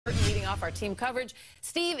off our team coverage.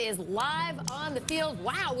 Steve is live on the field.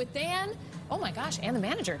 Wow, with Dan. Oh my gosh, and the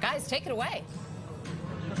manager. Guys, take it away.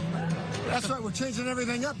 That's right, we're changing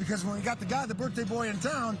everything up because when we got the guy, the birthday boy in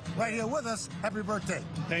town, right here with us, happy birthday.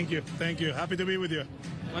 Thank you. Happy to be with you.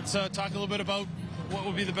 Let's talk a little bit about what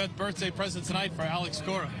will be the best birthday present tonight for Alex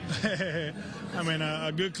Cora. I mean,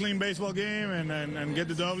 a good, clean baseball game and get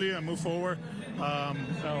the W and move forward.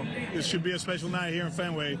 It should be a special night here in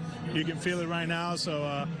Fenway. You can feel it right now,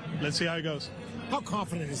 so let's see how it goes. How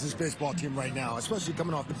confident is this baseball team right now, especially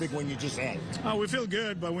coming off the big win you just had? We feel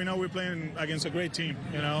good, but we know we're playing against a great team,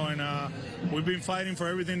 you know, and we've been fighting for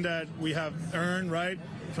everything that we have earned, right,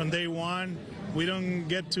 from day one. We don't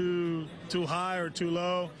get too high or too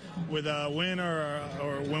low with a win or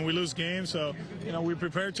when we lose games. So, you know, we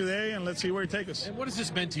prepared today, and let's see where it takes us. And what has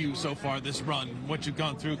this meant to you so far, this run? What you've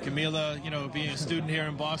gone through, Camila, you know, being a student here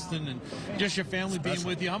in Boston, and just your family being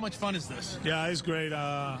with you. How much fun is this? Yeah, it's great.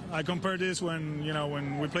 I compare this when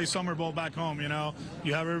we play summer ball back home. You know,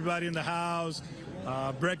 you have everybody in the house.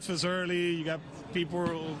 Breakfast early, you got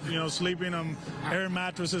people, you know, sleeping on air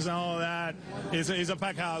mattresses and all of that. It's a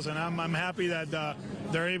packed house, and I'm happy that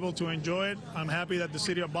they're able to enjoy it. I'm happy that the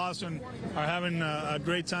city of Boston are having a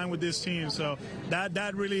great time with this team. So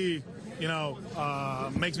that really, you know,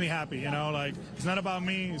 makes me happy. You know, like, it's not about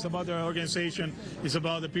me, it's about their organization, it's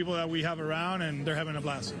about the people that we have around, and they're having a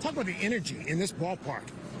blast. Talk about the energy in this ballpark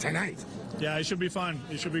tonight. Yeah, it should be fun.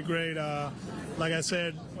 It should be great. Like I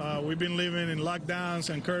said, we've been living in lockdowns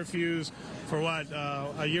and curfews for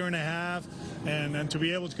a year and a half, and to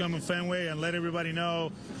be able to come in Fenway and let everybody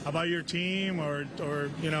know about your team or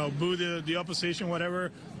you know, boo the opposition,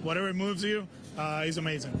 whatever moves you, is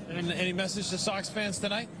amazing. And any message to Sox fans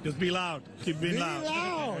tonight? Just be loud. Keep being loud.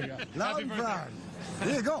 Loud and proud.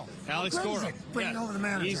 There you go. Alex Cora. Bringing over the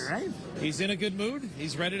manager, right? He's in a good mood.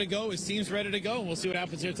 He's ready to go. His team's ready to go. And we'll see what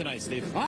happens here tonight, Steve.